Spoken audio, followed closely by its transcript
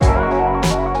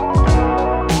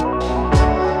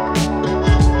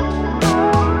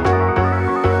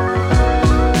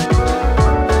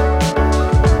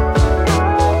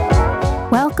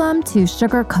to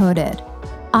Sugar Coated.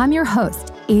 I'm your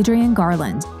host, Adrienne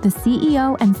Garland, the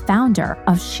CEO and founder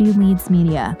of She Leads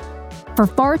Media. For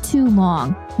far too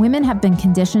long, women have been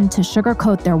conditioned to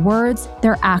sugarcoat their words,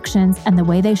 their actions, and the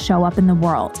way they show up in the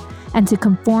world, and to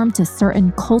conform to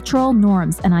certain cultural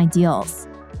norms and ideals.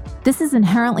 This is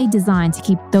inherently designed to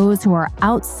keep those who are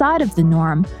outside of the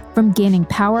norm from gaining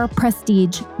power,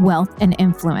 prestige, wealth, and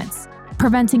influence,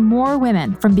 preventing more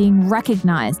women from being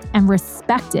recognized and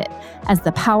respected as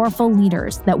the powerful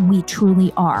leaders that we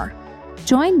truly are.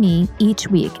 Join me each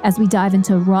week as we dive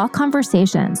into raw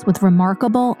conversations with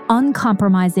remarkable,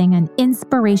 uncompromising, and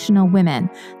inspirational women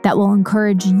that will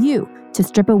encourage you to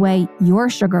strip away your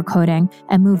sugarcoating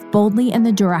and move boldly in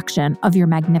the direction of your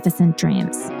magnificent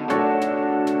dreams.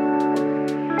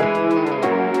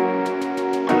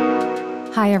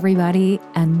 Hi, everybody,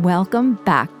 and welcome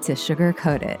back to Sugar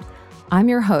Coated. I'm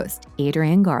your host,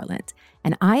 Adrienne Garland,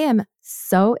 and I am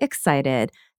so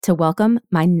excited to welcome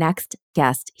my next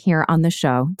guest here on the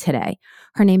show today.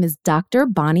 Her name is Dr.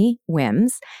 Bonnie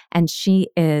Wims, and she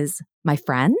is my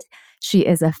friend. She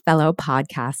is a fellow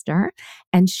podcaster,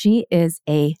 and she is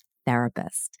a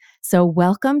therapist. So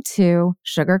welcome to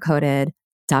Sugar Coated,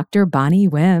 Dr. Bonnie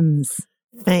Wims.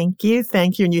 Thank you.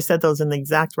 Thank you. And you said those in the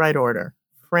exact right order.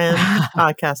 Friend,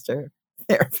 podcaster,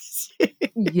 therapist.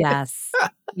 Yes.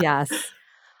 Yes.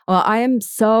 Well, I am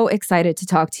so excited to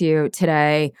talk to you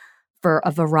today for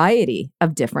a variety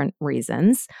of different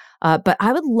reasons. But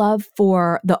I would love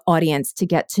for the audience to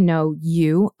get to know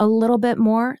you a little bit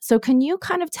more. So can you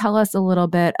kind of tell us a little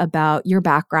bit about your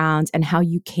background and how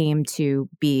you came to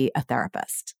be a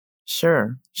therapist?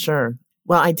 Sure.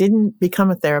 Well, I didn't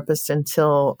become a therapist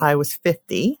until I was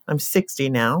 50. I'm 60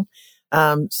 now.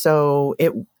 So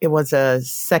it was a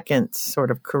second sort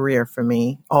of career for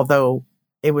me, although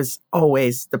it was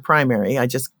always the primary. I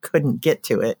just couldn't get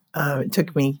to it. It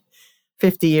took me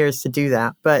 50 years to do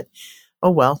that, but oh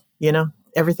well,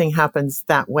 everything happens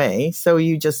that way. So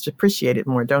you just appreciate it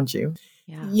more, don't you?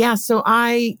 Yeah. So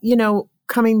I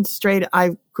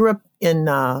grew up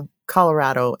in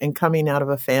Colorado and coming out of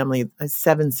a family of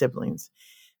 7 siblings.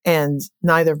 And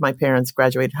neither of my parents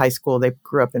graduated high school. They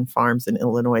grew up in farms in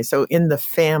Illinois. So in the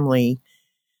family,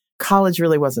 college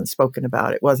really wasn't spoken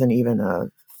about. It wasn't even a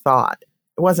thought.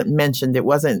 It wasn't mentioned. It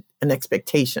wasn't an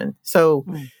expectation. So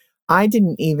I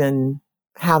didn't even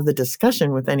have the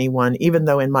discussion with anyone, even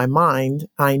though in my mind,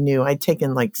 I knew I'd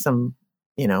taken like some,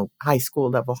 high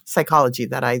school level psychology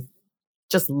that I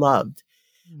just loved.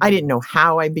 I didn't know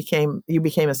how you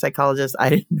became a psychologist. I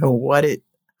didn't know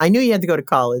I knew you had to go to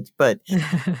college, but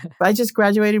I just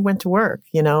graduated, went to work,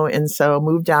 and so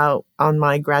moved out on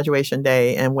my graduation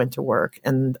day and went to work.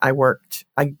 And I worked.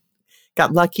 I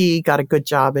got lucky, got a good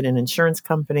job at an insurance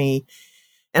company.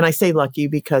 And I say lucky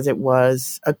because it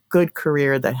was a good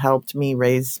career that helped me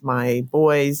raise my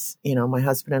boys, my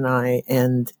husband and I,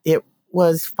 and it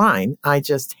was fine. I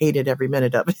just hated every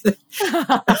minute of it.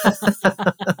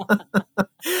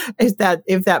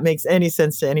 If that makes any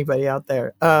sense to anybody out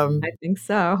there. I think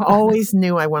so. Always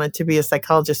knew I wanted to be a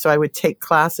psychologist. So I would take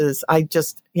classes. I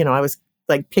just, I was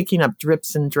like picking up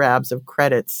drips and drabs of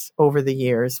credits over the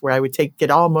years where I would get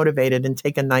all motivated and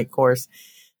take a night course.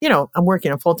 I'm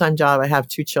working a full-time job. I have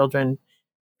 2 children.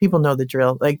 People know the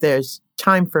drill. Like there's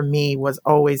time for me was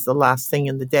always the last thing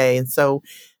in the day. And so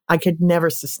I could never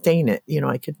sustain it.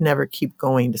 I could never keep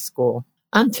going to school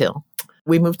until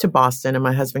we moved to Boston and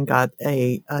my husband got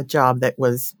a job that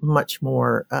was much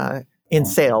more in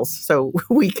sales. So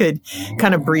we could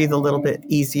kind of breathe a little bit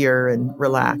easier and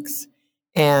relax.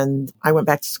 And I went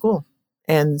back to school.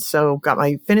 And so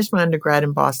finished my undergrad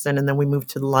in Boston, and then we moved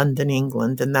to London,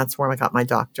 England, and that's where I got my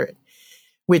doctorate,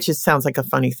 which sounds like a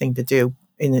funny thing to do.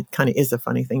 And it kind of is a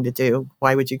funny thing to do.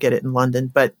 Why would you get it in London?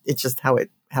 But it's just how it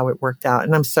worked out.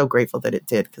 And I'm so grateful that it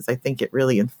did, because I think it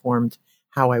really informed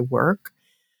how I work.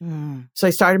 So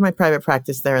I started my private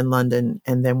practice there in London,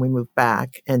 and then we moved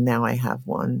back, and now I have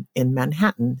one in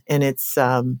Manhattan. And it's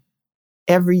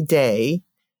every day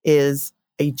is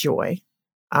a joy.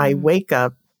 I wake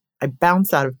up, I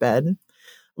bounce out of bed,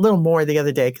 a little more the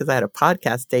other day because I had a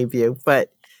podcast debut,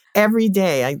 but every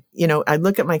day I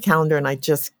look at my calendar and I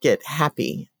just get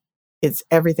happy. It's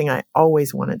everything I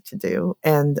always wanted to do.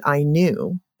 And I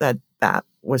knew that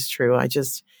was true. I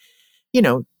just,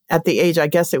 at the age, I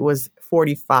guess it was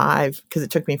 45, because it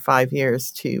took me 5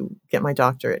 years to get my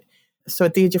doctorate. So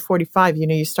at the age of 45,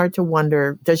 you start to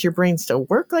wonder, does your brain still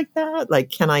work like that? Like,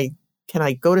 can I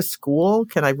go to school?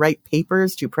 Can I write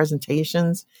papers, do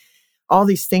presentations? All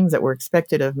these things that were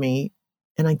expected of me.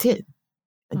 And I did.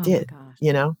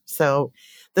 So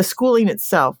the schooling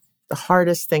itself, the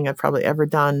hardest thing I've probably ever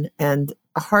done, and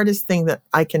the hardest thing that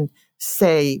I can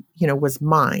say, was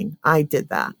mine. I did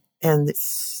that. And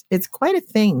it's quite a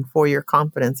thing for your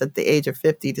confidence at the age of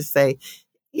 50 to say,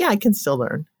 yeah, I can still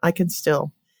learn. I can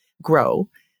still grow,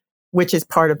 which is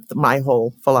part of my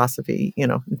whole philosophy,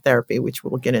 in therapy, which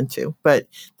we'll get into. But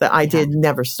the idea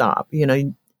never stop,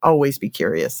 always be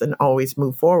curious and always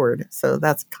move forward. So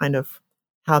that's kind of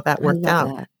how that worked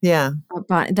out. That. Yeah.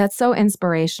 But that's so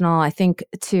inspirational. I think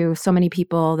to so many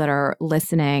people that are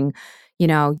listening,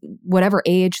 whatever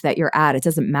age that you're at, it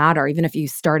doesn't matter. Even if you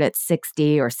start at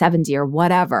 60 or 70 or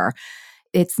whatever,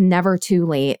 it's never too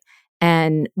late.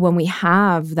 And when we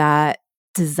have that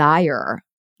desire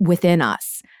within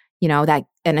us, that,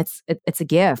 and it's a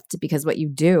gift, because what you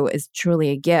do is truly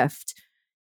a gift.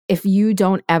 If you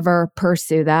don't ever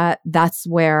pursue that, that's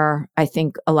where I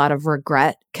think a lot of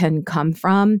regret can come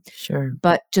from. Sure.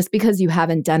 But just because you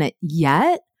haven't done it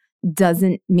yet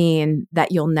doesn't mean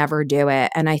that you'll never do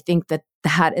it. And I think that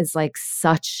is like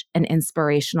such an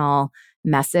inspirational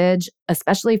message,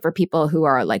 especially for people who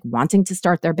are like wanting to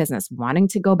start their business, wanting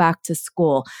to go back to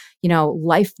school.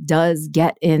 Life does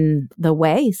get in the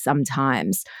way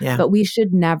sometimes, but we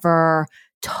should never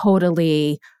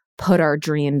totally put our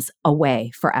dreams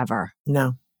away forever.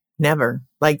 No, never.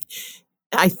 Like,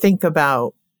 I think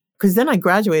about, because then I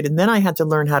graduated and then I had to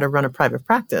learn how to run a private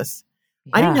practice.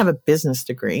 Yeah. I didn't have a business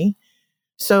degree.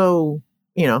 So,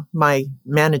 my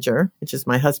manager, which is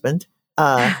my husband,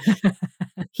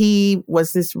 he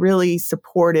was this really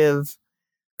supportive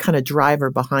kind of driver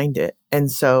behind it.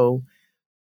 And so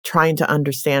trying to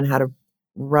understand how to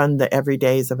run the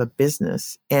everydays of a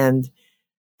business. And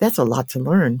that's a lot to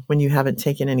learn when you haven't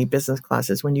taken any business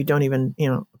classes, when you don't even,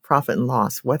 profit and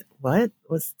loss. What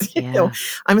was,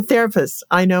 I'm a therapist.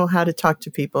 I know how to talk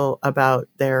to people about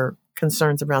their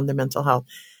concerns around their mental health.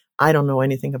 I don't know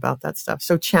anything about that stuff.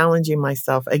 So challenging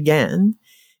myself again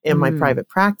in my private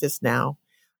practice now,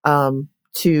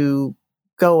 to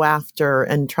go after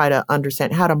and try to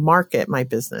understand how to market my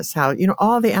business, how,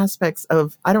 all the aspects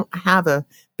of, I don't have a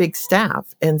big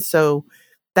staff. And so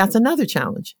that's another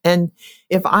challenge. And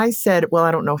if I said, well,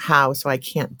 I don't know how, so I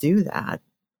can't do that,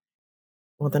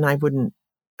 well, then I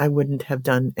wouldn't have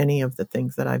done any of the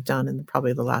things that I've done in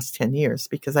probably the last 10 years,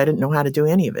 because I didn't know how to do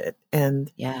any of it.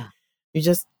 And you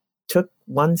just took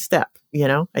one step,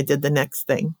 I did the next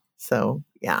thing. So,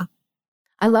 yeah.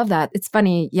 I love that. It's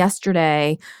funny.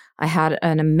 Yesterday, I had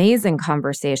an amazing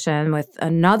conversation with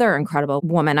another incredible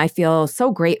woman. I feel so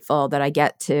grateful that I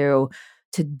get to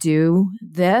do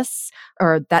this,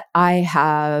 or that I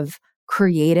have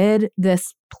created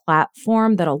this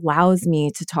platform that allows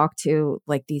me to talk to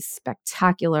like these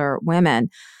spectacular women.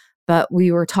 But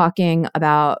we were talking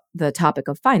about the topic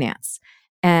of finance,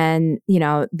 and,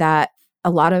 that a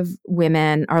lot of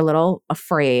women are a little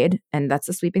afraid, and that's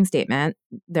a sweeping statement.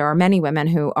 There are many women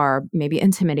who are maybe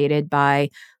intimidated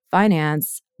by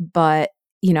finance, but,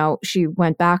 she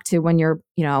went back to when you're,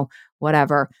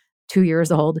 whatever, 2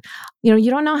 years old, you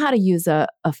don't know how to use a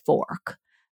fork.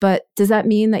 But does that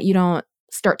mean that you don't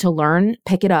start to learn,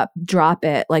 pick it up, drop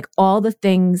it, like all the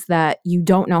things that you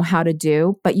don't know how to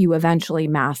do, but you eventually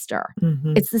master?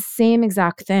 Mm-hmm. It's the same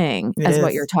exact thing as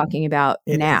what you're talking about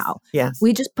now. Yes.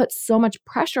 We just put so much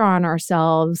pressure on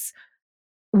ourselves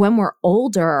when we're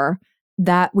older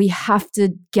that we have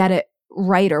to get it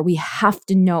right, or we have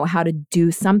to know how to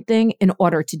do something in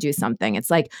order to do something. It's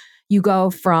like you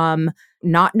go from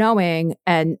not knowing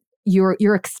and you're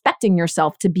expecting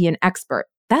yourself to be an expert.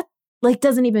 That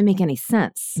doesn't even make any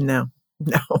sense. No.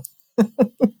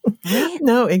 Right?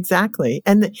 No, exactly.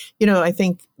 And, I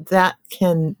think that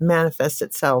can manifest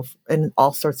itself in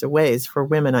all sorts of ways for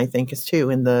women, I think, is too,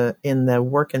 in the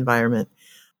work environment.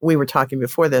 We were talking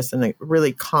before this, and a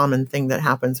really common thing that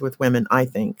happens with women, I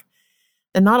think,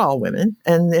 and not all women,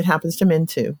 and it happens to men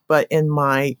too. But in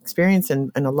my experience,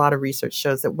 and a lot of research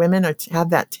shows that women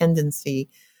have that tendency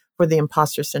for the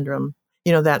imposter syndrome,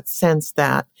 that sense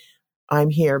that I'm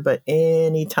here, but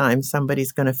anytime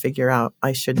somebody's going to figure out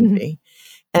I shouldn't be.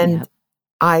 And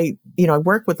I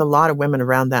work with a lot of women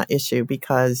around that issue,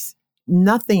 because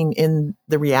nothing in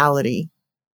the reality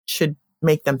should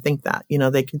make them think that.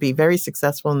 They can be very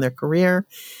successful in their career.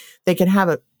 They can have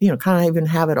it, kind of even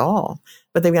have it all,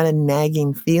 but they've got a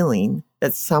nagging feeling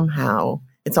that somehow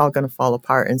it's all going to fall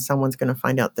apart and someone's going to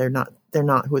find out they're not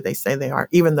who they say they are,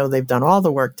 even though they've done all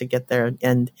the work to get there,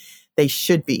 and they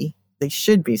should be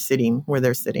sitting where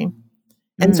they're sitting.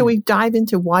 And so we dive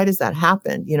into, why does that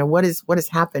happen? What is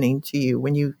happening to you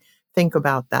when you think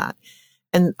about that?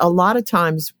 And a lot of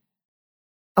times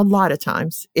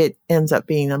it ends up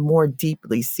being a more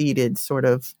deeply seated sort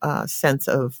of sense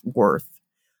of worth,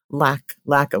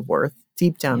 lack of worth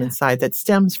deep down inside, that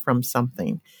stems from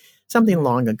something. something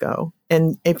long ago.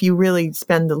 And if you really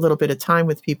spend a little bit of time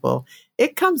with people,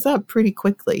 it comes up pretty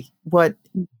quickly what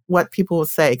people will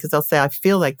say, because they'll say, I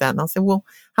feel like that. And I'll say, well,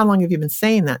 how long have you been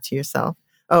saying that to yourself?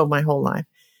 Oh, my whole life.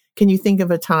 Can you think of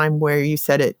a time where you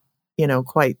said it,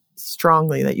 quite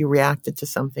strongly, that you reacted to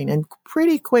something? And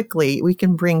pretty quickly, we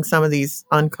can bring some of these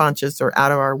unconscious or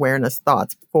out of our awareness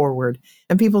thoughts forward.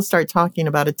 And people start talking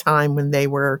about a time when they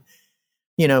were,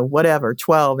 whatever,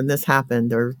 12 and this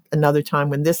happened, or another time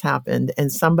when this happened,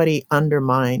 and somebody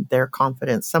undermined their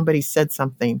confidence. Somebody said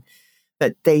something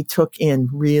that they took in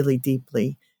really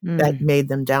deeply that made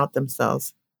them doubt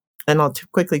themselves. And I'll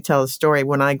quickly tell a story.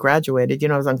 When I graduated,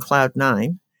 I was on cloud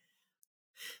 9.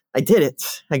 I did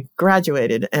it. I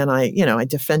graduated, and I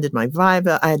defended my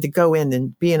viva. I had to go in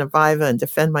and be in a viva and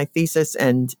defend my thesis.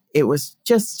 And it was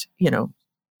just,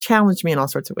 challenged me in all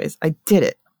sorts of ways. I did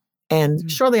it.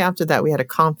 And shortly after that, we had a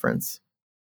conference.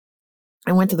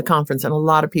 I went to the conference, and a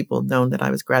lot of people had known that I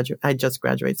just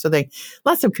graduated. So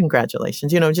lots of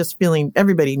congratulations, just feeling,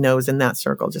 everybody knows in that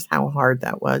circle just how hard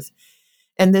that was.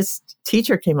 And this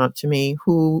teacher came up to me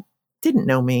who didn't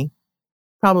know me,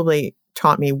 probably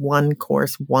taught me one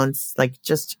course once, like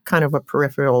just kind of a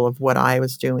peripheral of what I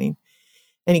was doing.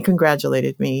 And he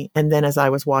congratulated me. And then as I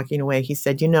was walking away, he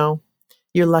said,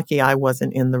 you're lucky I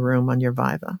wasn't in the room on your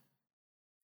viva.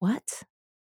 What?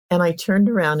 And I turned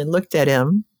around and looked at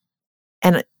him,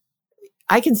 and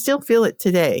I can still feel it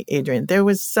today, Adrienne. There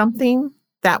was something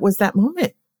that was that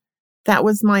moment. That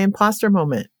was my imposter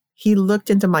moment. He looked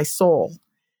into my soul.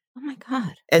 Oh my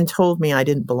God. And told me I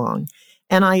didn't belong.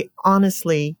 And I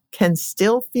honestly can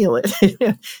still feel it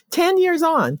 10 years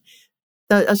on.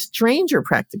 A stranger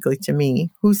practically to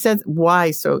me who said, why?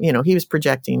 So, he was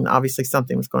projecting. Obviously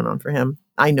something was going on for him.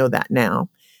 I know that now.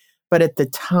 But at the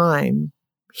time,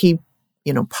 he,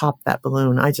 popped that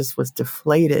balloon. I just was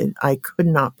deflated. I could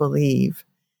not believe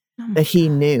that he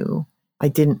knew I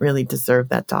didn't really deserve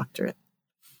that doctorate.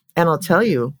 And I'll tell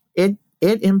you, it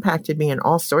impacted me in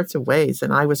all sorts of ways.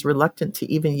 And I was reluctant to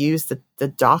even use the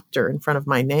doctor in front of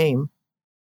my name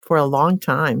for a long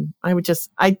time.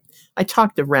 I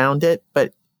talked around it,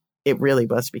 but it really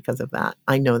was because of that.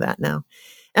 I know that now.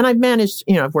 And I've managed,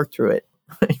 I've worked through it.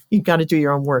 You've got to do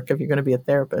your own work if you're going to be a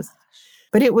therapist.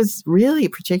 But it was really a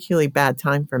particularly bad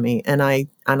time for me. And I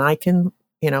can,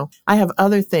 I have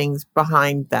other things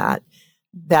behind that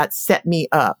set me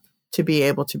up to be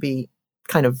able to be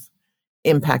kind of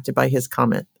impacted by his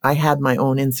comment. I had my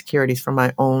own insecurities from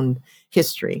my own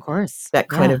history. Of course. That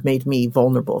kind of made me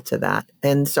vulnerable to that.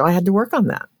 And so I had to work on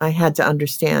that. I had to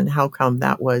understand how come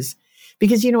that was,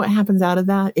 because what happens out of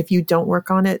that? If you don't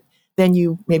work on it, then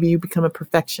maybe you become a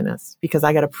perfectionist, because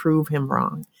I got to prove him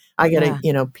wrong. I got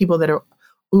to, people that are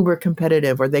uber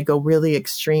competitive, or they go really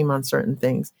extreme on certain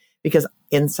things, because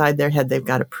inside their head, they've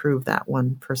got to prove that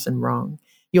one person wrong.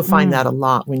 You'll find that a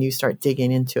lot when you start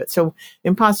digging into it. So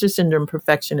imposter syndrome,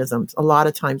 perfectionism, a lot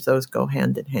of times those go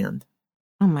hand in hand.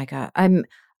 Oh my God.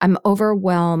 I'm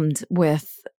overwhelmed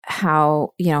with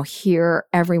how, here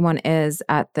everyone is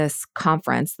at this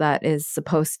conference that is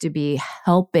supposed to be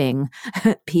helping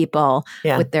people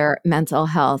with their mental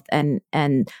health. And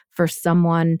for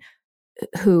someone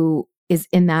who is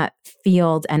in that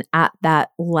field and at that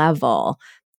level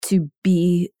to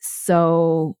be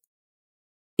so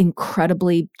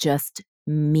incredibly just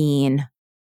mean.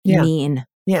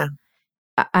 Yeah.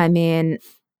 I mean,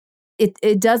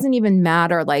 it doesn't even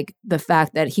matter, like the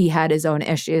fact that he had his own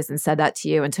issues and said that to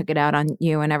you and took it out on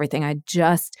you and everything. I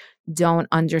just don't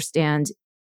understand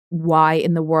why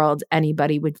in the world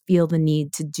anybody would feel the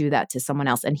need to do that to someone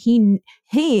else. And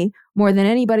he more than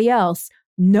anybody else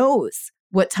knows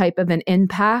what type of an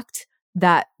impact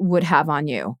that would have on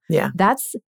you. Yeah.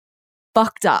 That's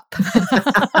fucked up.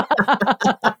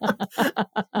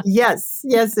 Yes,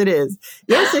 it is.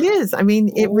 Yes, it is. I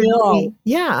mean, it really,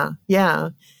 yeah.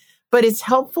 But it's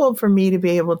helpful for me to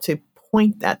be able to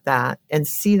point at that and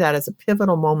see that as a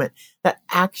pivotal moment that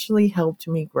actually helped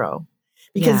me grow,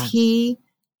 because he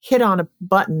hit on a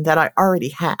button that I already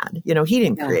had. He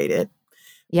didn't create it.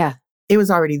 Yeah. It was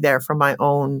already there from my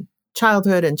own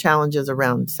childhood and challenges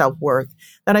around self-worth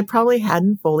that I probably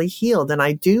hadn't fully healed. And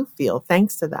I do feel,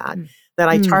 thanks to that, that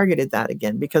I targeted that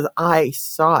again, because I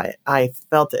saw it, I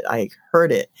felt it, I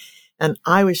heard it. And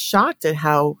I was shocked at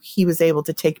how he was able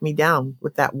to take me down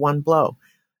with that one blow.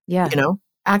 Yeah.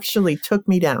 Actually took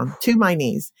me down to my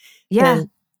knees. Yeah.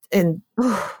 And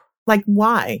like,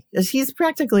 why? Because he's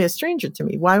practically a stranger to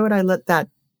me. Why would I let that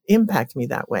impact me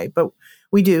that way? But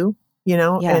we do,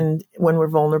 and when we're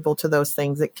vulnerable to those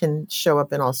things, it can show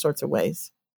up in all sorts of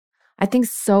ways. I think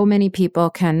so many people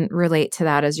can relate to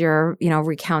that as you're,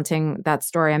 recounting that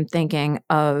story. I'm thinking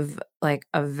of like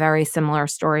a very similar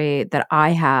story that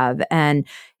I have. And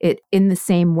it in the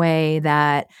same way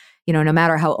that, no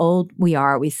matter how old we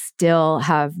are, we still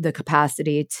have the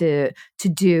capacity to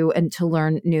do and to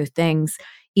learn new things.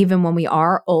 Even when we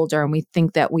are older and we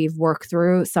think that we've worked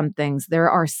through some things, there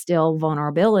are still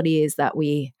vulnerabilities that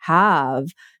we have.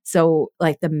 So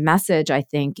like the message, I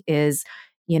think, is,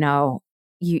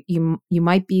 you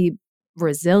might be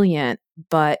resilient,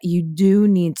 but you do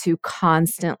need to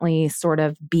constantly sort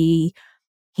of be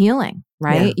healing,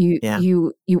 right? Yeah.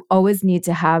 You always need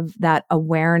to have that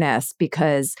awareness,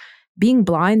 because being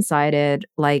blindsided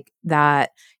like that,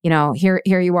 here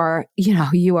you are,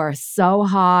 you are so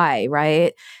high,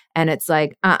 right? And it's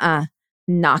like,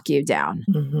 knock you down.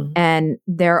 Mm-hmm. And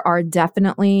there are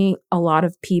definitely a lot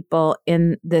of people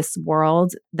in this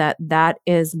world that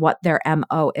is what their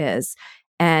MO is.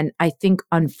 And I think,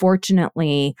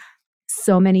 unfortunately,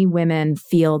 so many women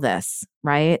feel this,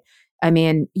 right? I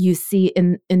mean, you see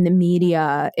in the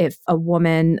media, if a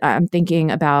woman, I'm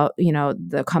thinking about,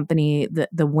 the company,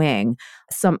 the Wing,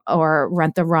 or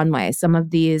Rent the Runway, some of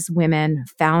these women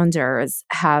founders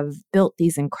have built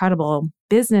these incredible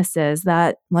businesses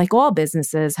that, like all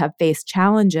businesses, have faced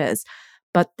challenges,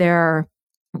 but they're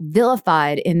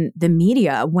vilified in the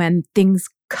media when things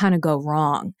kind of go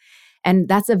wrong. And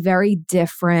that's a very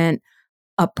different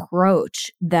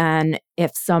approach than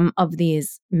if some of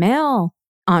these male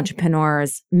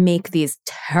entrepreneurs make these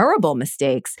terrible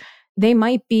mistakes. They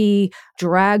might be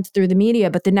dragged through the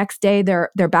media, but the next day they're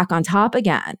back on top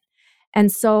again.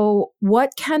 And so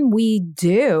what can we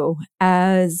do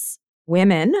as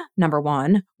women, number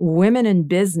one, women in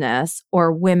business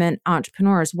or women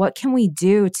entrepreneurs? What can we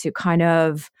do to kind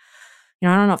of,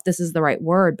 I don't know if this is the right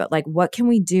word, but like, what can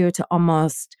we do to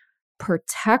almost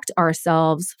protect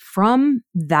ourselves from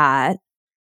that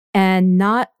and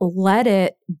not let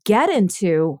it get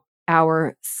into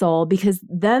our soul? Because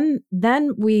then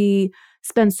we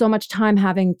spend so much time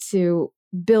having to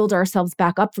build ourselves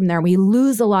back up from there. We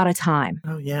lose a lot of time.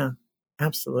 Oh, yeah,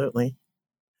 absolutely.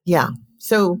 Yeah.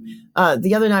 So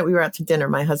the other night we were out to dinner,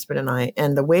 my husband and I,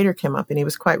 and the waiter came up and he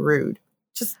was quite rude.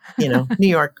 Just, New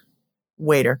York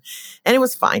waiter. And it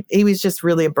was fine. He was just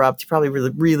really abrupt, probably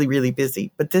really, really, really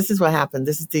busy. But this is what happened.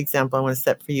 This is the example I want to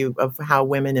set for you of how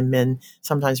women and men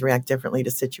sometimes react differently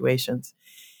to situations.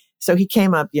 So he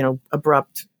came up,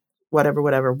 abrupt,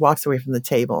 whatever, walks away from the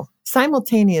table.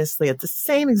 Simultaneously, at the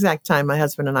same exact time, my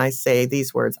husband and I say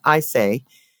these words. I say,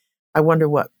 I wonder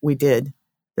what we did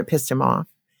that pissed him off.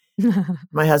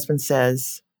 My husband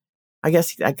says, I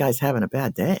guess that guy's having a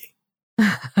bad day.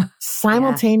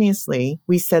 Simultaneously,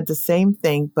 we said the same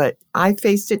thing, but I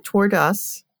faced it toward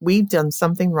us. We've done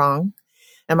something wrong.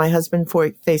 And my husband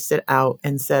faced it out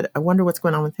and said, I wonder what's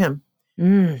going on with him.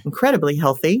 Incredibly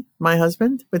healthy, my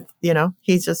husband, with,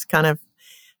 he's just kind of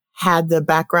had the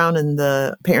background and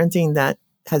the parenting that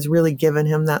has really given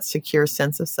him that secure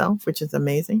sense of self, which is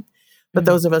amazing. But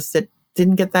those of us that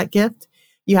didn't get that gift,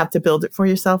 you have to build it for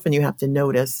yourself and you have to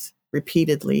notice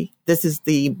repeatedly. This is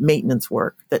the maintenance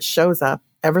work that shows up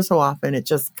ever so often. It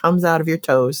just comes out of your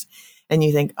toes and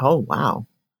you think, oh, wow,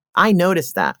 I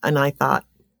noticed that. And I thought,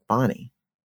 Bonnie,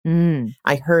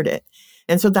 I heard it.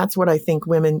 And so that's what I think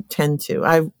women tend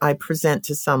to. I present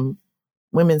to some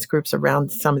women's groups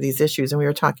around some of these issues. And we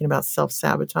were talking about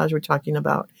self-sabotage. We're talking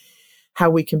about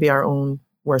how we can be our own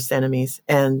worst enemies.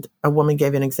 And a woman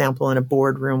gave an example in a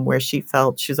boardroom where she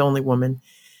felt, she's the only woman,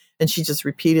 and she just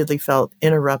repeatedly felt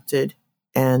interrupted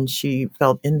and she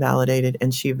felt invalidated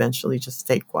and she eventually just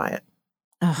stayed quiet.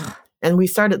 Ugh. And we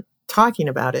started talking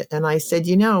about it. And I said,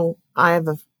 I have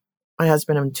my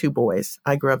husband and 2 boys.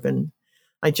 I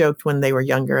joked when they were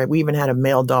younger, we even had a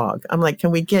male dog. I'm like, can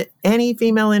we get any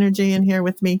female energy in here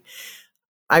with me?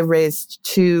 I raised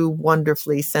 2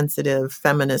 wonderfully sensitive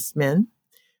feminist men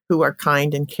who are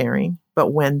kind and caring.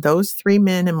 But when those 3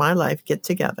 men in my life get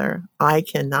together, I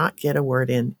cannot get a word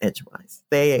in edgewise.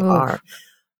 They are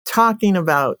talking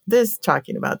about this,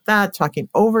 talking about that, talking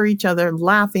over each other,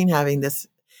 laughing, having this.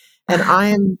 And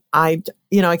I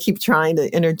keep trying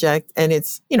to interject and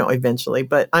it's, eventually,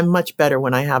 but I'm much better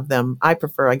when I have them. I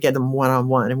get them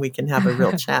one-on-one and we can have a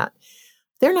real chat.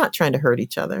 They're not trying to hurt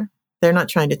each other. They're not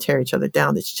trying to tear each other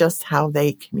down. It's just how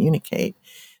they communicate.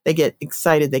 They get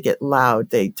excited. They get loud.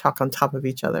 They talk on top of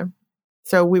each other.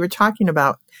 So we were talking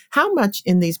about how much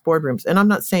in these boardrooms, and I'm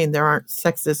not saying there aren't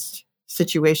sexist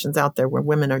situations out there where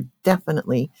women are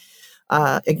definitely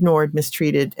ignored,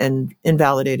 mistreated, and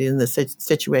invalidated in this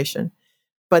situation.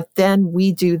 But then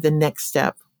we do the next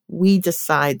step. We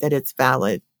decide that it's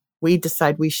valid. We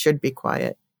decide we should be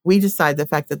quiet. We decide the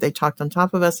fact that they talked on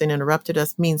top of us and interrupted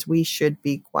us means we should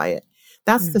be quiet.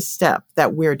 That's the step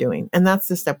that we're doing. And that's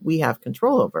the step we have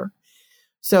control over.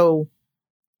 So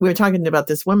we were talking about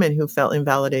this woman who felt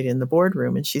invalidated in the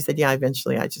boardroom. And she said, yeah,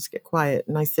 eventually I just get quiet.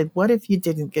 And I said, what if you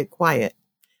didn't get quiet?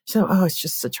 She said, oh, it's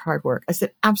just such hard work. I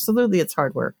said, absolutely, it's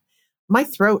hard work. My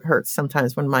throat hurts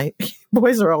sometimes when my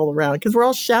boys are all around because we're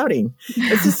all shouting.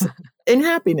 It's just in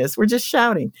happiness. We're just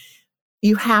shouting.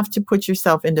 You have to put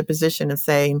yourself into position of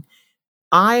saying,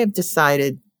 I have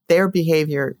decided their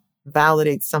behavior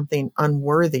validates something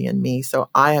unworthy in me. So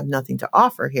I have nothing to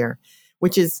offer here,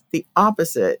 which is the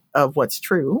opposite of what's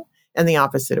true and the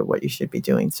opposite of what you should be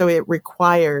doing. So it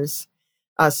requires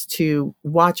us to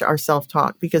watch our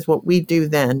self-talk, because what we do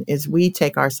then is we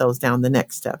take ourselves down the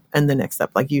next step and the next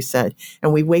step, like you said,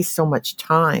 and we waste so much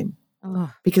time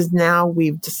because now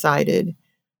we've decided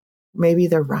maybe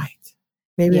they're right.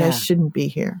 Maybe I shouldn't be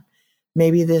here.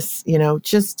 Maybe this,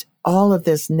 just all of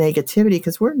this negativity,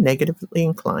 because we're negatively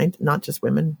inclined, not just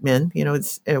women, men,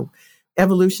 it's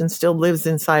evolution still lives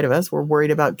inside of us. We're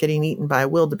worried about getting eaten by a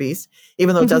wildebeest,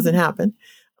 even though it doesn't happen.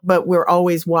 But we're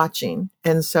always watching.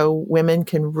 And so women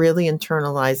can really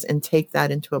internalize and take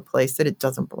that into a place that it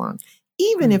doesn't belong.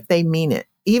 Even if they mean it,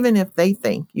 even if they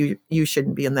think you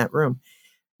shouldn't be in that room,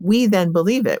 we then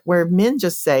believe it. Where men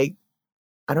just say,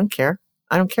 I don't care.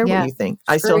 I don't care what you think.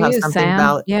 I still have something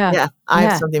valid. Yeah. I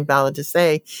have something valid to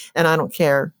say, and I don't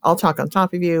care. I'll talk on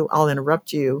top of you. I'll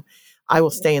interrupt you. I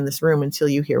will stay in this room until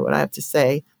you hear what I have to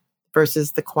say,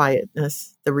 versus the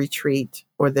quietness, the retreat,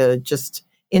 or the just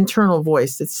internal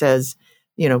voice that says,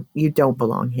 you don't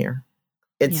belong here.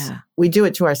 We do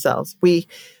it to ourselves. We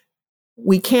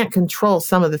can't control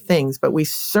some of the things, but we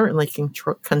certainly can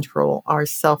control our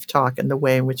self-talk and the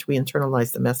way in which we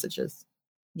internalize the messages.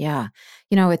 Yeah.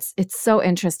 It's so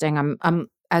interesting. I'm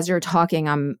as you're talking,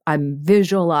 I'm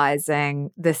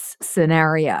visualizing this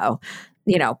scenario,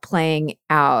 playing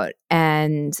out.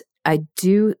 And I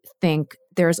do think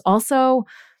there's also,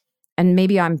 and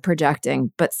maybe I'm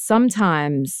projecting, but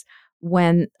sometimes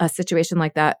when a situation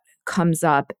like that comes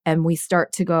up and we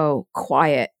start to go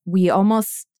quiet, we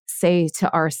almost say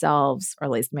to ourselves, or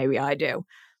at least maybe I do,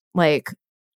 like,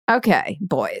 okay,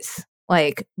 boys,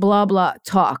 like, blah, blah,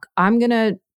 talk. I'm going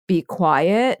to be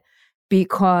quiet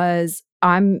because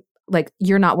I'm like,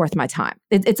 you're not worth my time.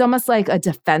 It's almost like a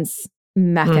defense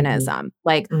mechanism.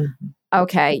 Like,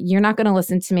 okay, you're not going to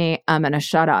listen to me. I'm going to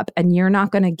shut up, and you're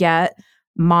not going to get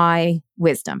my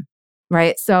wisdom.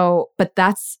 Right. So, but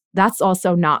that's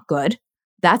also not good.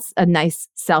 That's a nice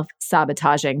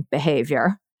self-sabotaging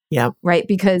behavior. Yeah. Right.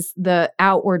 Because the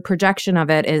outward projection of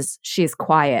it is she's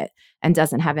quiet and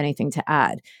doesn't have anything to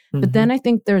add. But then I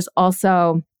think there's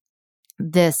also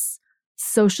this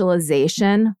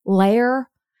socialization layer,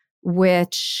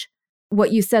 which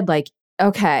what you said, like,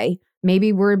 okay,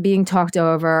 maybe we're being talked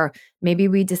over. Maybe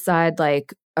we decide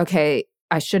like, okay,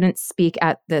 I shouldn't speak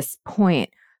at this point.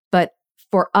 But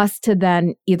for us to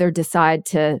then either decide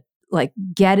to like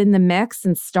get in the mix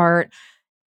and start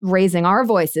raising our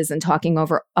voices and talking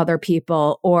over other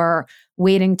people, or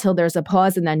waiting till there's a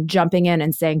pause and then jumping in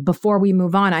and saying, before we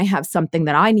move on, I have something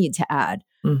that I need to add.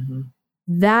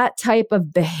 That type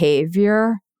of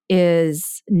behavior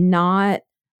is not,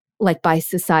 like, by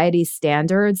society's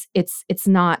standards, it's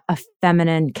not a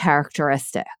feminine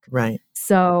characteristic. Right.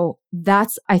 So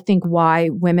that's, I think, why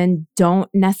women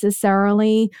don't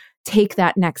necessarily take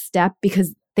that next step,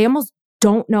 because they almost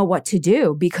don't know what to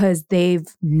do because they've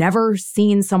never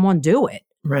seen someone do it.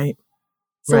 Right.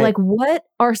 So like, what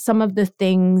are some of the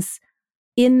things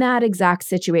in that exact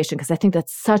situation? Because I think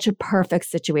that's such a perfect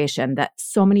situation that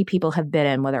so many people have been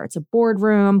in, whether it's a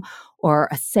boardroom or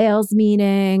a sales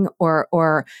meeting or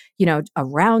a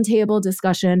roundtable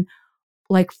discussion.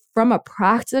 Like, from a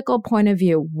practical point of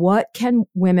view, what can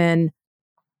women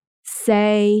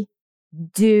say,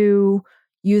 do,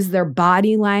 use their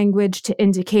body language to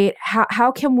indicate?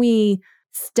 How can we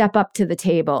step up to the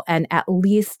table and at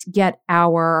least get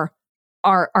our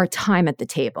time at the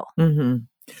table?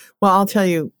 Well, I'll tell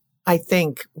you, I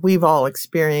think we've all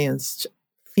experienced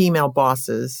female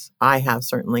bosses, I have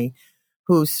certainly,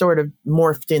 who sort of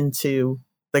morphed into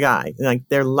the guy. Like,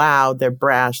 they're loud, they're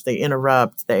brash, they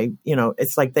interrupt,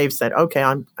 it's like they've said, okay,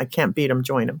 I can't beat him,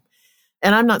 join him.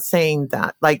 And I'm not saying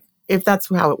that, like, if that's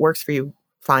how it works for you,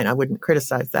 fine, I wouldn't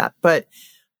criticize that. But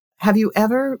have you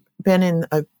ever been in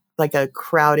a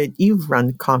crowded, you've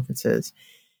run conferences.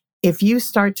 If you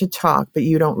start to talk, but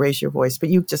you don't raise your voice, but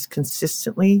you just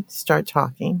consistently start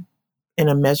talking in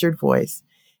a measured voice,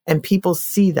 and people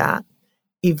see that,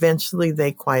 eventually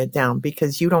they quiet down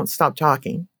because you don't stop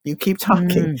talking. You keep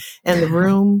talking and the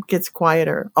room gets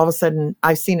quieter. All of a sudden,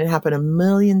 I've seen it happen a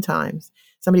million times.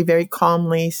 Somebody very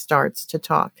calmly starts to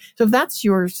talk. So if that's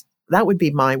yours, that would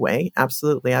be my way.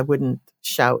 Absolutely. I wouldn't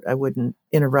shout. I wouldn't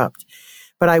interrupt.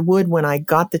 But I would when I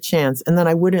got the chance, and then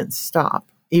I wouldn't stop.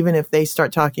 Even if they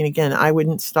start talking again, I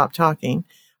wouldn't stop talking.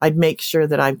 I'd make sure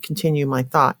that I continue my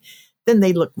thought. Then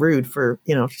they look rude for,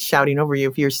 shouting over you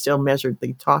if you're still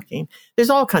measuredly talking.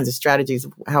 There's all kinds of strategies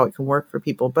of how it can work for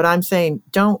people. But I'm saying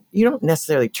you don't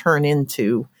necessarily turn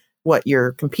into what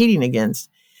you're competing against,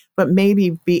 but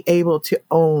maybe be able to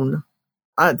own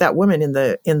that woman in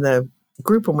the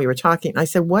group when we were talking. I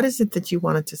said, what is it that you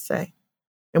wanted to say?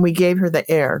 And we gave her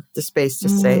the space to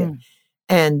say it.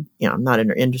 And, I'm not in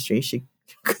her industry. She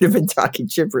could have been talking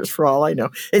gibberish for all I know.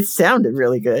 It sounded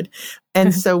really good.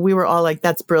 And so we were all like,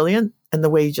 that's brilliant. And the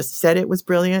way you just said it was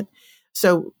brilliant.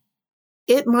 So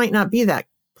it might not be that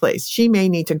place. She may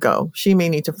need to go. She may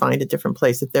need to find a different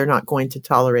place if they're not going to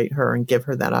tolerate her and give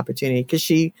her that opportunity.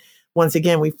 Because once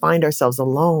again, we find ourselves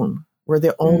alone. We're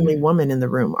the only woman in the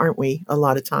room, aren't we? A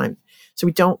lot of times. So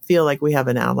we don't feel like we have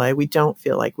an ally. We don't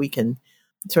feel like we can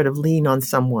sort of lean on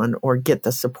someone or get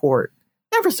the support.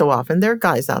 Ever so often, there are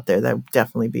guys out there that would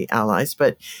definitely be allies,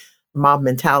 but mob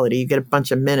mentality, you get a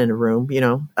bunch of men in a room,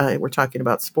 we're talking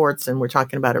about sports and we're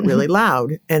talking about it really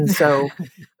loud. And so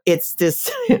it's this,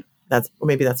 that's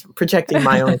projecting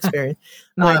my own experience.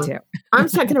 Mine too. I'm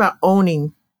talking about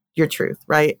owning your truth,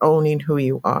 right? Owning who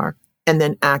you are and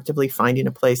then actively finding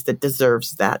a place that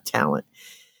deserves that talent,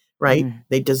 right?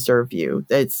 They deserve you.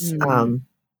 It's,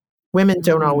 women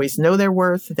don't always know their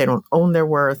worth. They don't own their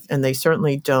worth, and they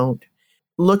certainly don't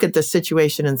look at the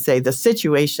situation and say, the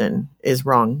situation is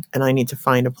wrong and I need to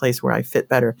find a place where I fit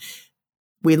better.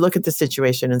 We look at the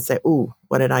situation and say, ooh,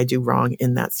 what did I do wrong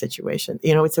in that situation?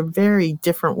 It's a very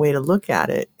different way to look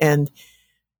at it. And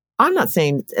I'm not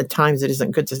saying at times it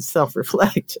isn't good to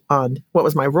self-reflect on what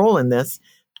was my role in this.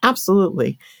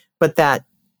 Absolutely. But that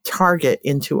target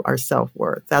into our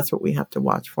self-worth, that's what we have to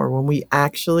watch for when we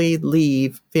actually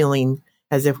leave feeling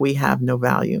as if we have no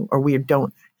value or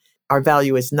our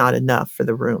value is not enough for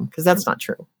the room, because that's not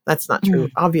true. That's not true.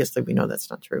 Obviously, we know that's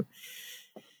not true.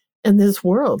 In this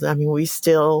world, I mean, we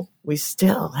still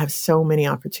have so many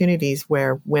opportunities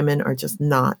where women are just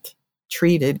not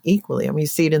treated equally. I mean, you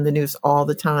see it in the news all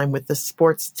the time with the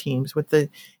sports teams, with the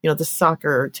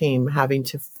soccer team having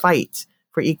to fight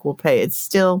for equal pay. It's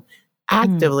still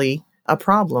actively a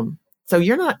problem. So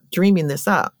you're not dreaming this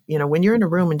up. When you're in a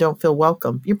room and don't feel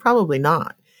welcome, you're probably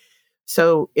not.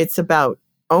 So it's about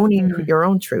owning your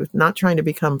own truth, not trying to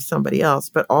become somebody else,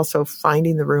 but also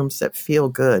finding the rooms that feel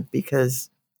good, because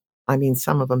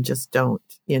some of them just don't,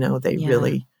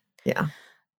 really.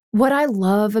 What I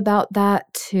love about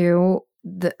that too,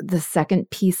 the second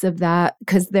piece of that,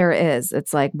 because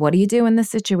it's like, what do you do in this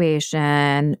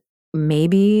situation?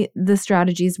 Maybe the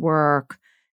strategies work,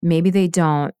 maybe they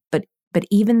don't, but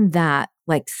even that,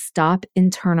 like, stop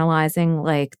internalizing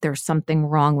like there's something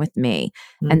wrong with me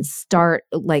and start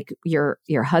like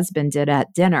your husband did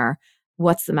at dinner.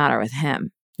 What's the matter with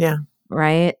him? Yeah.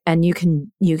 Right. And you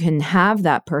can have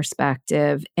that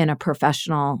perspective in a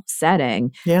professional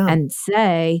setting and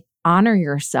say, honor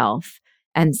yourself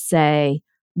and say,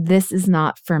 this is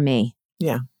not for me.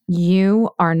 Yeah. You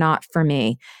are not for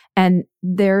me. And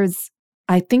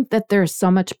I think that there's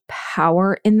so much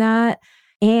power in that.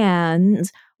 And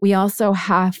we also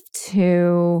have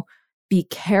to be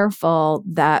careful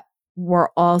that we're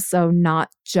also not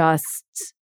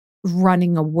just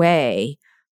running away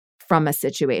from a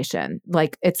situation.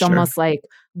 Like, it's almost like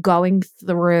going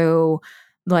through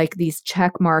like these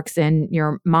check marks in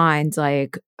your mind,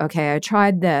 like, okay, I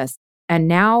tried this and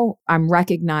now I'm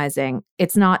recognizing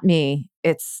it's not me,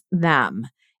 it's them.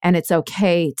 And it's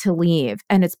okay to leave.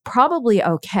 And it's probably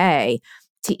okay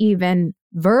to even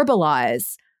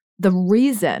verbalize the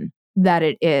reason that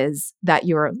it is that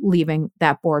you're leaving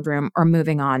that boardroom or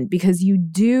moving on, because you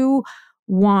do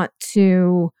want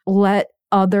to let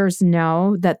others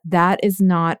know that that is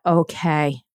not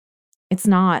okay. It's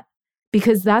not,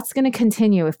 because that's going to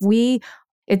continue.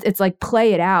 It's like,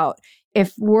 play it out.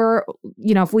 If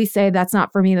we say that's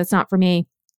not for me, that's not for me.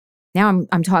 Now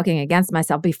I'm talking against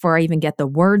myself before I even get the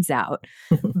words out.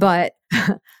 But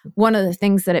one of the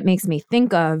things that it makes me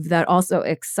think of that also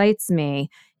excites me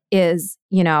is,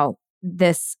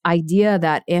 this idea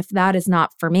that if that is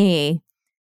not for me,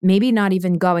 maybe not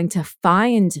even going to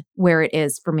find where it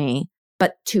is for me,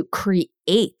 but to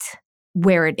create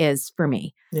where it is for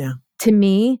me. Yeah. To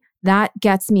me, that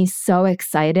gets me so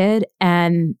excited.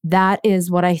 And that is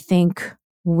what I think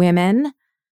women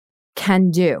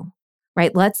can do.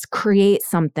 Right? Let's create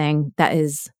something that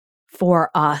is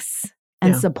for us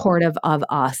and supportive of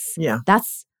us. Yeah.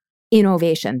 That's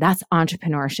innovation. That's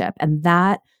entrepreneurship. And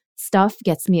that stuff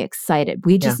gets me excited.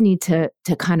 We just need to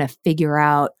kind of figure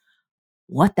out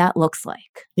what that looks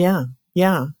like. Yeah.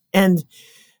 Yeah. And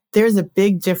there's a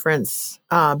big difference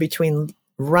between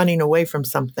running away from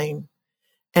something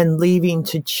and leaving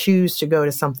to choose to go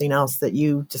to something else that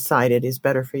you decided is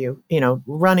better for you. You know,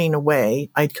 running away,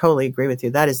 I totally agree with you.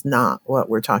 That is not what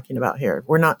we're talking about here.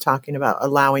 We're not talking about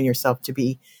allowing yourself to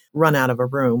be run out of a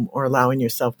room or allowing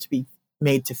yourself to be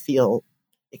made to feel,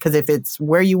 because if it's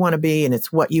where you want to be and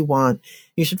it's what you want,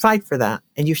 you should fight for that.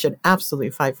 And you should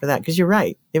absolutely fight for that, because you're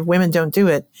right. If women don't do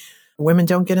it, women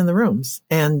don't get in the rooms.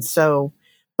 And so,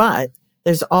 but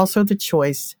there's also the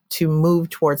choice to move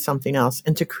towards something else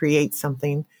and to create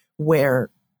something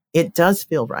where it does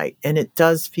feel right and it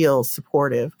does feel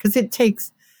supportive. Because it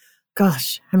takes,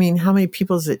 gosh, I mean, how many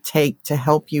people does it take to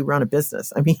help you run a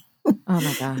business? I mean, oh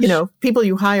my gosh. You know, people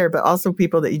you hire, but also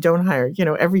people that you don't hire. You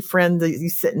know, every friend that you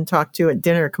sit and talk to at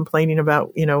dinner complaining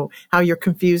about, you know, how you're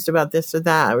confused about this or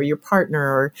that, or your partner,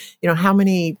 or, you know, how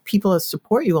many people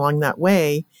support you along that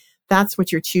way. That's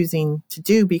what you're choosing to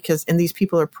do, because, and these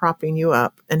people are propping you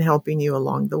up and helping you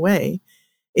along the way.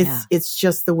 It's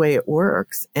just the way it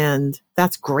works. And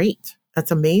that's great.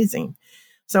 That's amazing.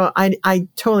 So I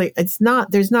totally,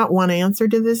 there's not one answer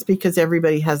to this, because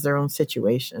everybody has their own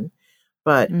situation,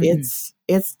 but it's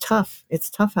tough. It's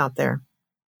tough out there.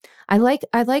 I like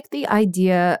the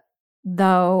idea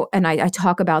though. And I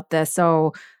talk about this.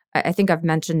 So I think I've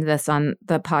mentioned this on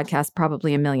the podcast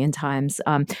probably a million times.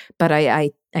 But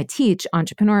I teach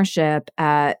entrepreneurship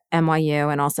at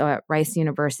NYU and also at Rice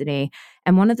University.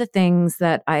 And one of the things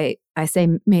that I say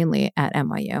mainly at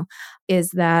NYU is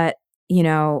that, you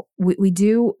know, we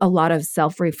do a lot of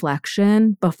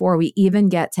self-reflection before we even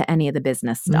get to any of the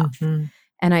business stuff. Mm-hmm.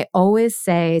 And I always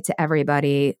say to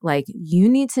everybody, like, you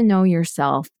need to know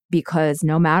yourself, because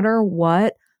no matter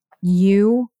what,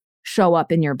 you show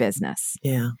up in your business.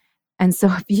 Yeah. And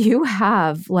so if you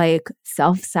have like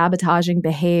self-sabotaging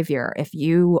behavior, if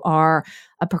you are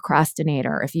a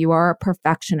procrastinator, if you are a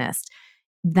perfectionist,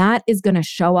 that is going to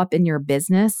show up in your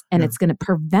business, and it's going to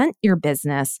prevent your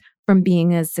business from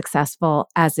being as successful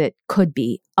as it could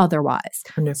be otherwise.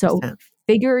 100%. So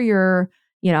figure your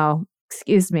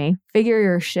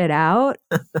shit out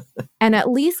and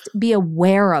at least be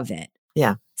aware of it.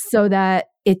 Yeah. So that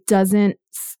it doesn't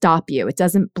stop you. It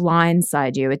doesn't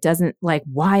blindside you. It doesn't like,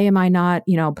 why am I not,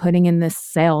 you know, putting in this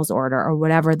sales order or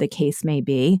whatever the case may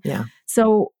be. Yeah.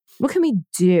 So what can we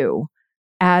do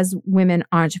as women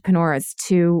entrepreneurs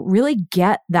to really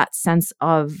get that sense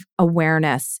of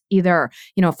awareness? Either,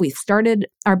 you know, if we've started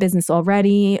our business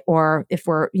already, or if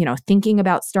we're, you know, thinking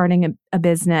about starting a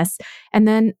business. And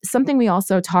then something we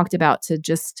also talked about to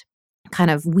just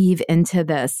kind of weave into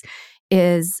this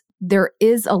is there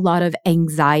is a lot of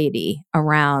anxiety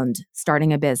around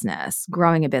starting a business,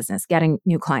 growing a business, getting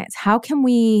new clients. How can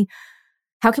we,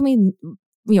 you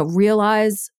know,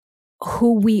 realize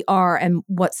who we are and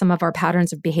what some of our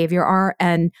patterns of behavior are,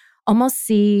 and almost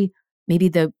see maybe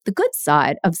the good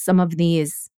side of some of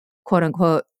these quote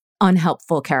unquote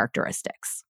unhelpful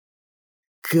characteristics?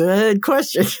 Good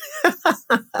question.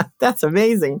 That's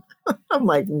amazing. I'm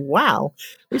like, wow,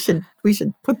 we should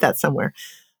put that somewhere.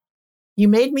 You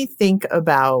made me think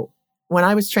about when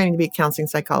I was training to be a counseling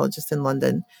psychologist in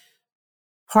London.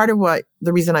 Part of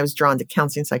the reason I was drawn to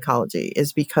counseling psychology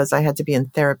is because I had to be in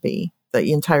therapy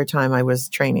the entire time I was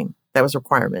training. That was a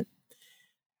requirement.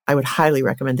 I would highly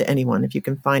recommend to anyone, if you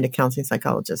can find a counseling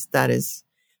psychologist, that is,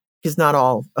 because not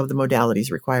all of the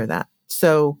modalities require that.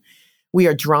 So we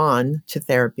are drawn to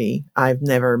therapy. I've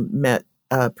never met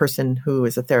a person who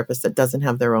is a therapist that doesn't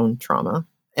have their own trauma,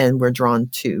 and we're drawn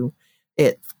to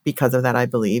it because of that, I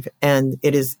believe. And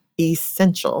it is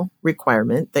essential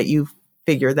requirement that you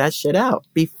figure that shit out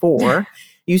before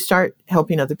you start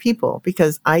helping other people,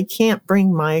 because I can't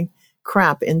bring my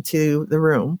crap into the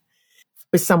room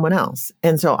with someone else.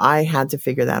 And so I had to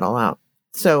figure that all out.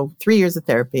 So 3 years of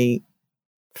therapy,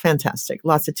 fantastic.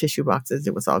 Lots of tissue boxes.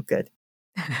 It was all good.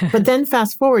 But then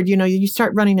fast forward, you know, you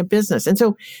start running a business. And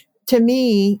so to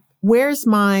me, where's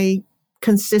my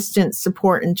consistent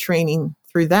support and training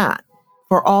through that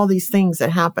for all these things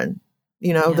that happen?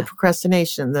 You know, the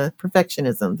procrastination, the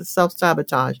perfectionism, the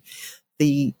self-sabotage,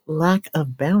 the lack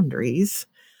of boundaries.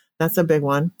 That's a big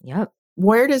one. Yep.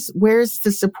 Where's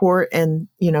the support and,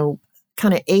 you know,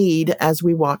 kind of aid as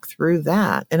we walk through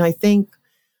that? And I think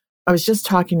I was just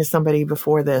talking to somebody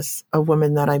before this, a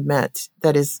woman that I met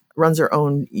that runs her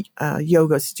own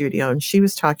yoga studio. And she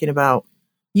was talking about,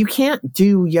 you can't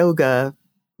do yoga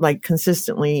like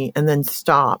consistently and then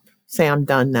stop, say, I'm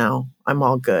done now, I'm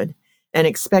all good. and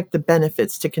expect the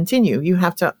benefits to continue.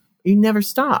 You never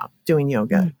stop doing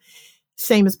yoga. Mm.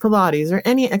 Same as Pilates or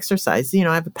any exercise.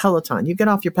 I have a Peloton. You get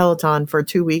off your Peloton for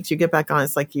 2 weeks, you get back on.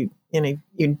 It's like you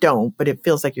don't, but it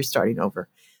feels like you're starting over.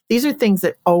 These are things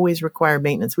that always require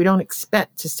maintenance. We don't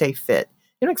expect to stay fit.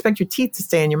 You don't expect your teeth to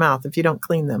stay in your mouth if you don't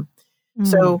clean them. Mm.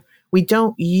 So we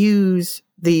don't use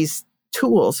these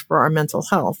tools for our mental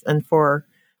health, and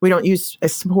we don't use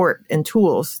support and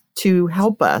tools to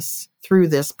help us through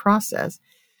this process.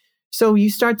 So you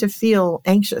start to feel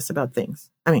anxious about things.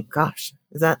 I mean, gosh,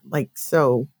 is that like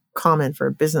so common for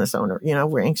a business owner?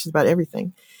 We're anxious about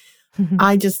everything.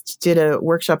 I just did a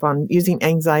workshop on using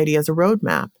anxiety as a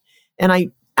roadmap. And I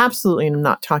absolutely am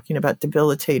not talking about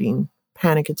debilitating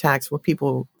panic attacks where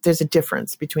there's a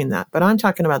difference between that. But I'm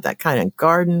talking about that kind of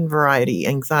garden variety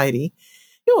anxiety.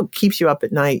 It keeps you up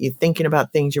at night. You're thinking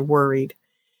about things, you're worried.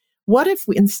 What if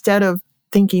instead of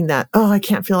thinking that, I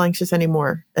can't feel anxious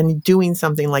anymore, and doing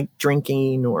something like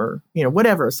drinking or,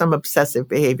 whatever, some obsessive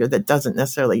behavior that doesn't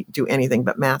necessarily do anything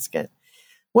but mask it.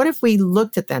 What if we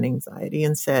looked at that anxiety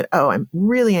and said, I'm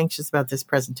really anxious about this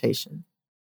presentation.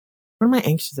 What am I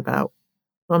anxious about?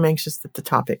 Well, I'm anxious that the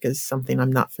topic is something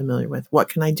I'm not familiar with. What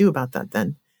can I do about that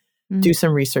then? Do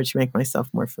some research, make myself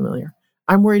more familiar.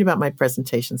 I'm worried about my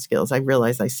presentation skills. I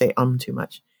realize I say too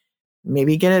much.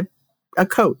 Maybe get a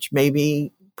coach,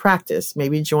 maybe practice,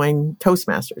 maybe join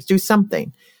Toastmasters, do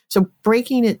something. So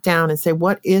breaking it down and say,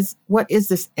 what is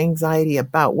this anxiety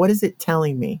about? What is it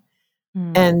telling me?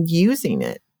 And using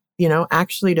it,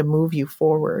 actually to move you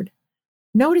forward.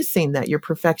 Noticing that your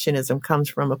perfectionism comes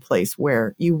from a place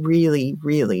where you really,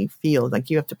 really feel like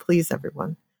you have to please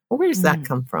everyone. Well, where does that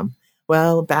come from?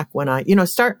 Well, back when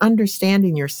start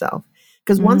understanding yourself.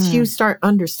 Because once you start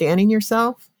understanding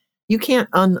yourself, you can't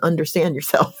understand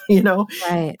yourself,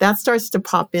 Right. That starts to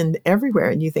pop in everywhere.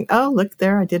 And you think, look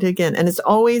there, I did it again. And it's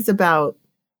always about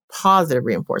positive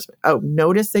reinforcement.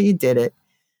 Notice that you did it.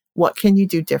 What can you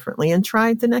do differently? And try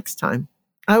it the next time.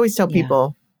 I always tell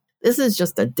people, this is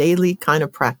just a daily kind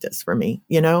of practice for me.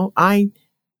 I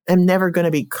am never going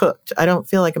to be cooked. I don't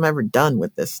feel like I'm ever done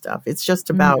with this stuff. It's just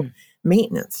about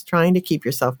maintenance, trying to keep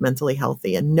yourself mentally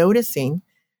healthy and noticing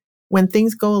when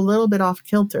things go a little bit off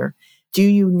kilter. Do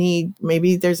you need,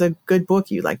 maybe there's a good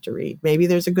book you like to read. Maybe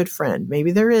there's a good friend.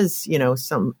 Maybe there is,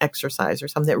 some exercise or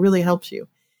something that really helps you.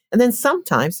 And then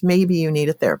sometimes maybe you need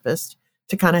a therapist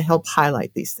to kind of help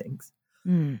highlight these things.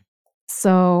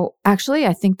 So actually,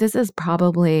 I think this is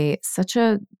probably such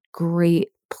a great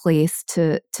place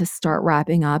to start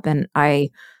wrapping up. And I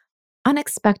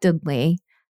unexpectedly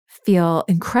feel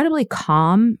incredibly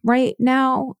calm right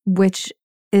now, which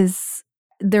is,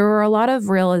 there were a lot of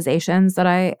realizations that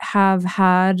I have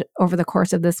had over the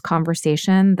course of this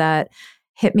conversation that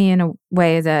hit me in a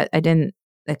way that I didn't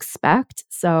expect.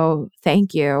 So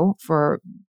thank you for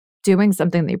doing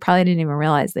something that you probably didn't even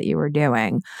realize that you were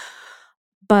doing.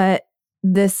 But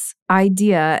this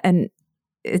idea, and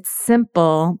it's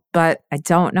simple, but I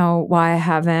don't know why I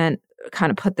haven't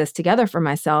kind of put this together for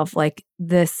myself, like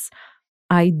this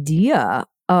idea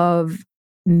of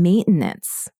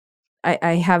maintenance.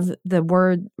 I have the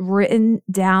word written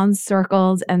down,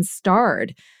 circled, and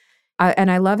starred. And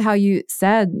I love how you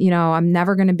said, I'm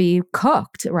never going to be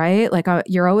cooked, right? Like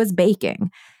you're always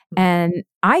baking. And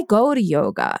I go to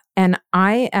yoga and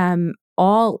I am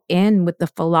all in with the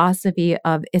philosophy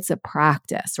of it's a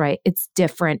practice, right? It's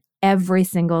different every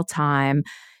single time.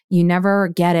 You never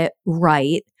get it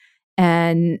right.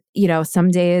 And, some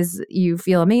days you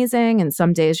feel amazing and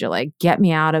some days you're like, get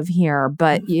me out of here,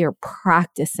 but you're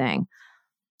practicing.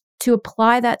 To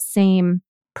apply that same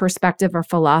perspective or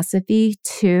philosophy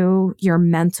to your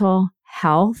mental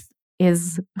health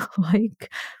is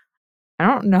like, I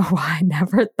don't know why I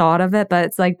never thought of it, but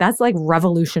it's like, that's like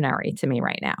revolutionary to me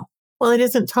right now. Well, it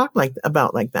isn't talked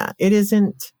about like that. It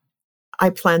isn't, I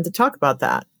plan to talk about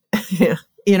that.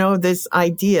 This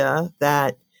idea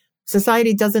that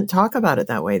society doesn't talk about it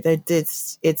that way,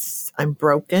 that I'm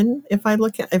broken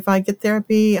if I get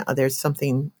therapy, there's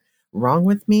something wrong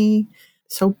with me.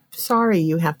 So sorry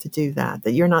you have to do that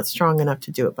you're not strong enough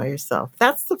to do it by yourself.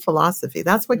 That's the philosophy.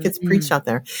 That's what gets preached out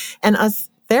there. And us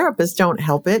therapists don't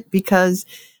help it because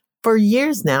for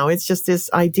years now, it's just this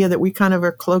idea that we kind of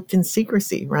are cloaked in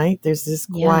secrecy, right? There's this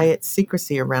quiet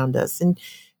secrecy around us. And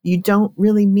you don't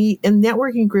really meet in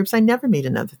networking groups. I never meet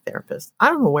another therapist. I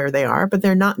don't know where they are, but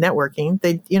they're not networking.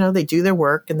 They do their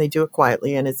work and they do it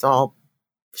quietly and it's all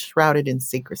shrouded in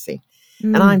secrecy.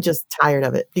 And I'm just tired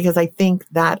of it because I think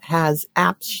that has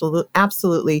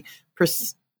absolutely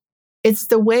It's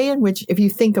the way in which, if you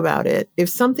think about it, if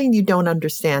something you don't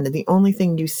understand and the only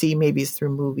thing you see maybe is through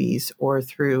movies or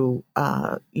through,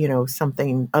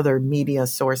 something, other media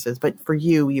sources, but for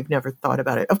you, you've never thought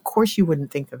about it. Of course, you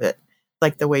wouldn't think of it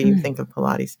like the way you think of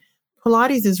Pilates.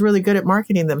 Pilates is really good at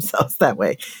marketing themselves that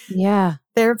way. Yeah.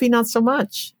 Therapy, not so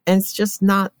much. And it's just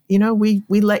not, we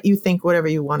let you think whatever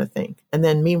you want to think. And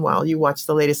then meanwhile, you watch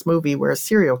the latest movie where a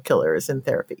serial killer is in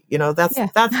therapy. That's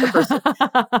the person.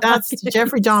 That's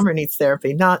Jeffrey Dahmer needs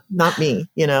therapy, not me,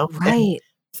 Right. And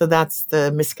so that's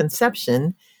the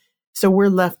misconception. So we're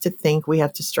left to think we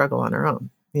have to struggle on our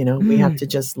own. We have to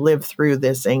just live through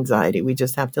this anxiety. We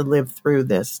just have to live through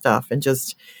this stuff and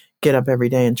just get up every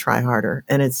day and try harder.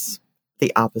 And it's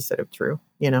the opposite of true,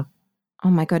 Oh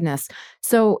my goodness.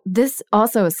 So this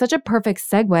also is such a perfect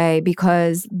segue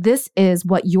because this is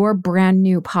what your brand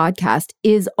new podcast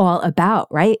is all about,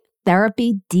 right?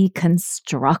 Therapy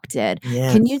Deconstructed.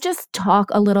 Yes. Can you just talk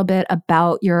a little bit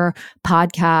about your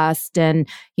podcast and,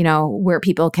 where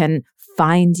people can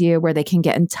find you, where they can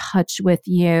get in touch with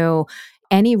you?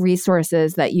 Any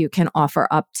resources that you can offer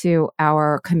up to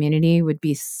our community would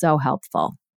be so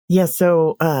helpful. Yeah.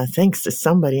 So thanks to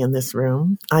somebody in this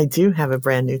room, I do have a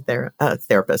brand new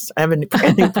therapist. I have a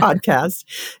brand new podcast.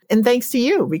 And thanks to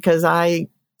you, because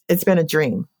it's been a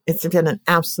dream. It's been an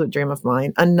absolute dream of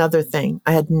mine. Another thing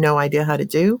I had no idea how to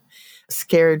do,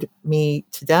 scared me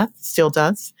to death, still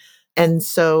does. And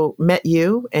so met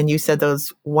you, and you said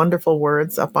those wonderful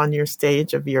words up on your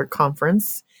stage of your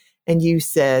conference. And you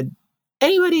said,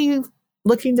 anybody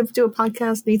looking to do a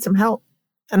podcast need some help?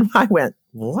 And I went,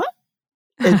 what?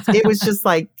 It was just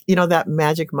like, that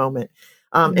magic moment.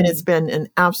 And it's been an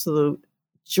absolute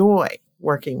joy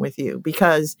working with you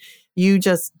because you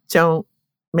just don't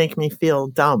make me feel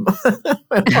dumb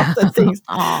with all the things.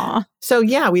 So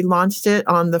yeah, we launched it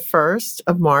on the 1st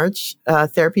of March,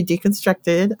 Therapy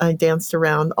Deconstructed. I danced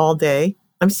around all day.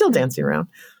 I'm still dancing around.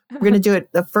 We're going to do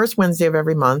it the first Wednesday of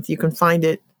every month. You can find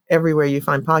it everywhere you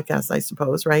find podcasts, I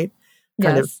suppose, right?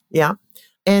 Yes. Yeah.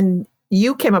 And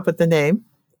you came up with the name.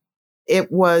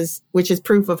 Which is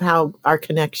proof of how our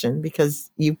connection,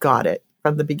 because you got it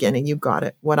from the beginning. You got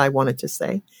it, what I wanted to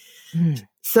say.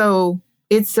 So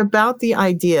it's about the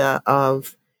idea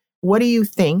of what do you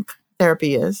think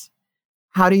therapy is?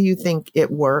 How do you think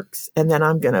it works? And then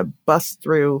I'm going to bust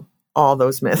through all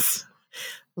those myths.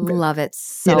 Love it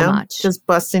so much. Just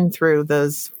busting through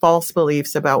those false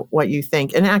beliefs about what you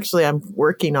think. And actually, I'm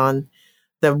working on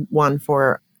the one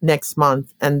for next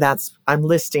month. And I'm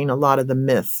listing a lot of the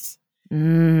myths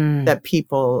that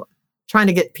people, trying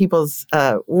to get people's,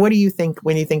 what do you think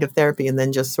when you think of therapy? And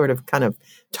then just sort of kind of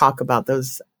talk about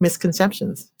those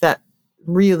misconceptions that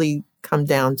really come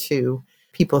down to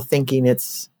people thinking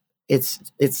it's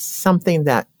something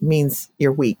that means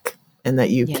you're weak and that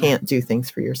you can't do things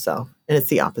for yourself. And it's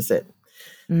the opposite.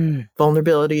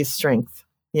 Vulnerability is strength,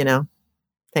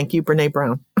 Thank you, Brene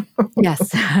Brown.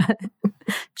 Yes.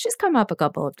 She's come up a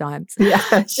couple of times. Yeah.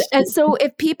 And so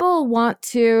if people want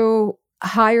to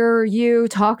hire you,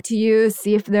 talk to you,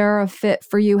 see if they're a fit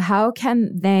for you, how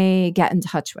can they get in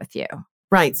touch with you?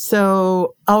 Right.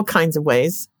 So all kinds of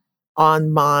ways.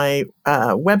 On my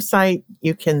website,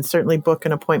 you can certainly book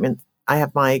an appointment. I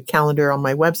have my calendar on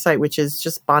my website, which is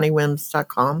just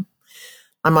bonniewims.com.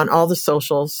 I'm on all the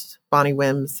socials, Bonnie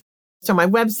Wims. So my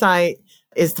website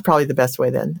is probably the best way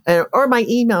then. Or my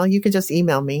email, you can just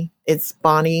email me. It's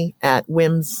Bonnie at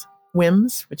Wims,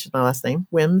 which is my last name,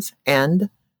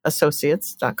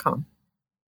 wimsandassociates.com.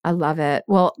 I love it.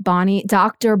 Well,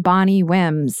 Dr. Bonnie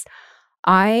Wims,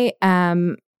 I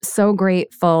am so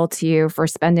grateful to you for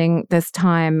spending this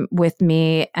time with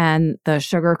me and the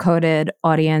sugar-coated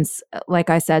audience.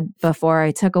 Like I said before, I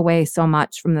took away so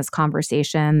much from this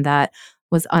conversation that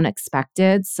was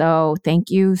unexpected. So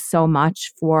thank you so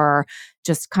much for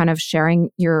just kind of sharing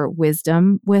your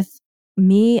wisdom with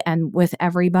me and with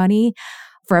everybody.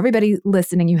 For everybody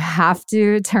listening, you have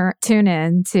to tune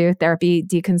in to Therapy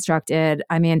Deconstructed.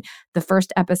 I mean, the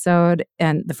first episode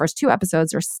and the first 2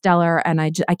 episodes are stellar, and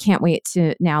I can't wait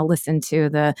to now listen to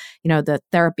the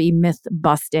therapy myth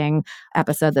busting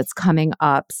episode that's coming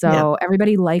up. So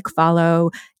everybody follow,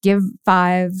 give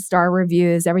 5-star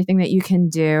reviews, everything that you can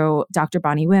do. Dr.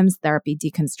 Bonnie Wims, Therapy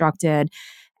Deconstructed,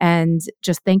 and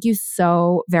just thank you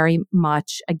so very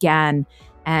much again.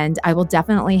 And I will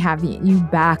definitely have you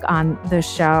back on the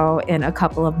show in a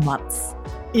couple of months.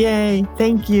 Yay.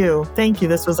 Thank you. Thank you.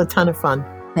 This was a ton of fun.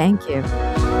 Thank you.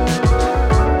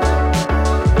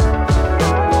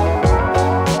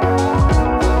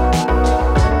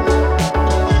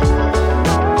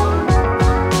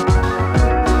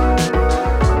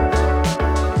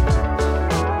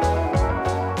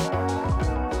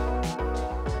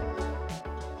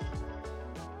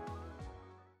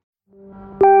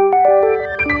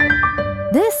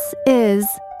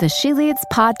 the She Leads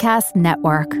Podcast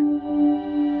Network.